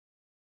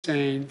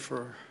saying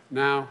for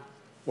now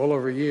well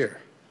over a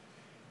year,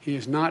 he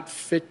is not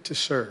fit to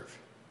serve.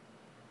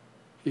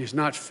 He is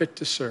not fit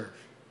to serve.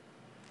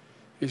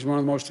 He's one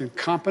of the most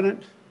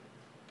incompetent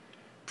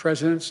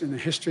presidents in the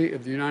history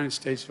of the United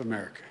States of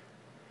America.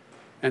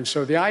 And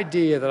so the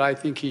idea that I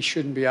think he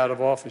shouldn't be out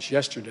of office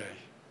yesterday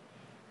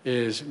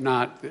is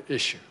not the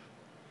issue.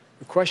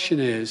 The question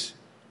is,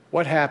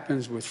 what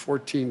happens with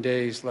 14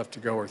 days left to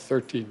go or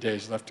 13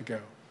 days left to go?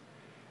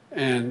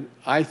 And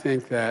I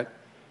think that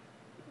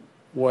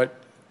what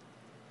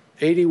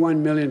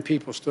 81 million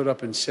people stood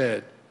up and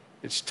said,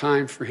 it's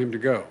time for him to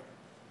go.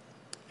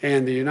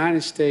 And the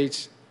United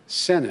States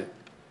Senate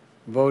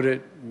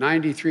voted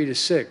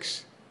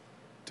 93-6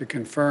 to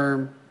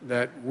confirm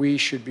that we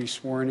should be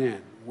sworn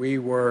in. We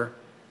were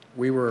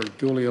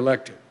duly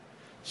elected.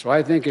 So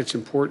I think it's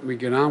important we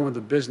get on with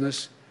the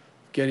business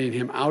of getting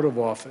him out of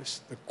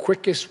office. The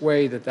quickest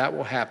way that that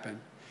will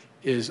happen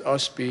is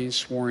us being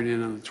sworn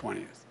in on the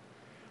 20th.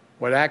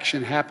 What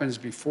action happens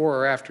before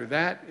or after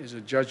that is a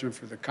judgment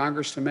for the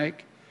Congress to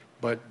make,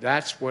 but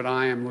that's what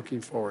I am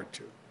looking forward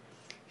to,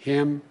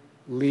 him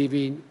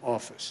leaving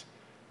office.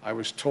 I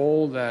was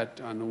told that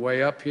on the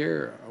way up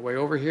here, way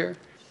over here,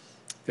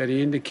 that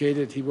he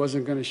indicated he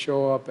wasn't going to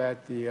show up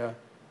at the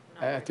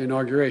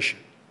inauguration.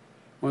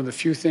 One of the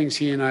few things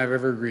he and I have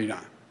ever agreed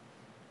on.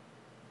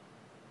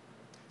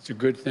 It's a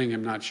good thing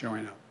I'm not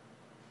showing up.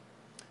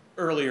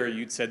 Earlier,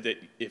 you'd said that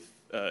if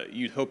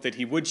you'd hope that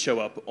he would show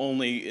up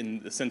only in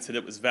the sense that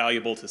it was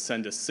valuable to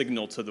send a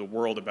signal to the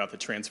world about the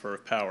transfer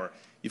of power.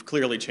 You've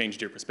clearly changed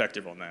your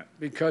perspective on that.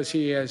 Because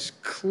he has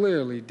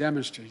clearly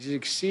demonstrated, he's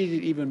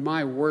exceeded even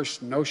my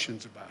worst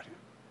notions about him.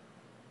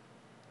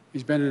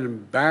 He's been an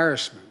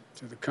embarrassment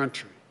to the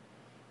country,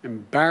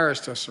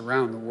 embarrassed us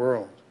around the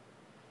world,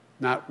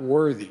 not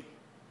worthy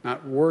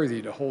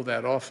to hold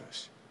that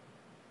office.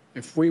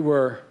 If we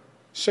were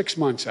 6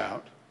 months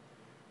out,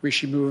 we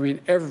should be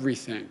moving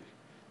everything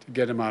to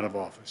get him out of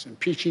office,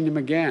 impeaching him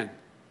again,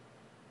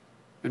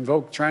 trying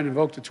to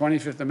invoke the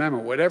 25th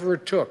Amendment, whatever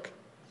it took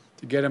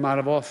to get him out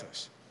of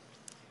office.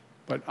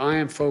 But I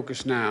am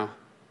focused now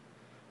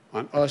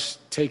on us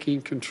taking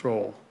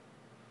control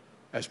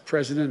as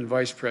president and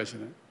vice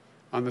president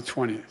on the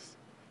 20th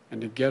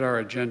and to get our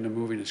agenda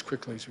moving as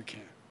quickly as we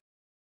can.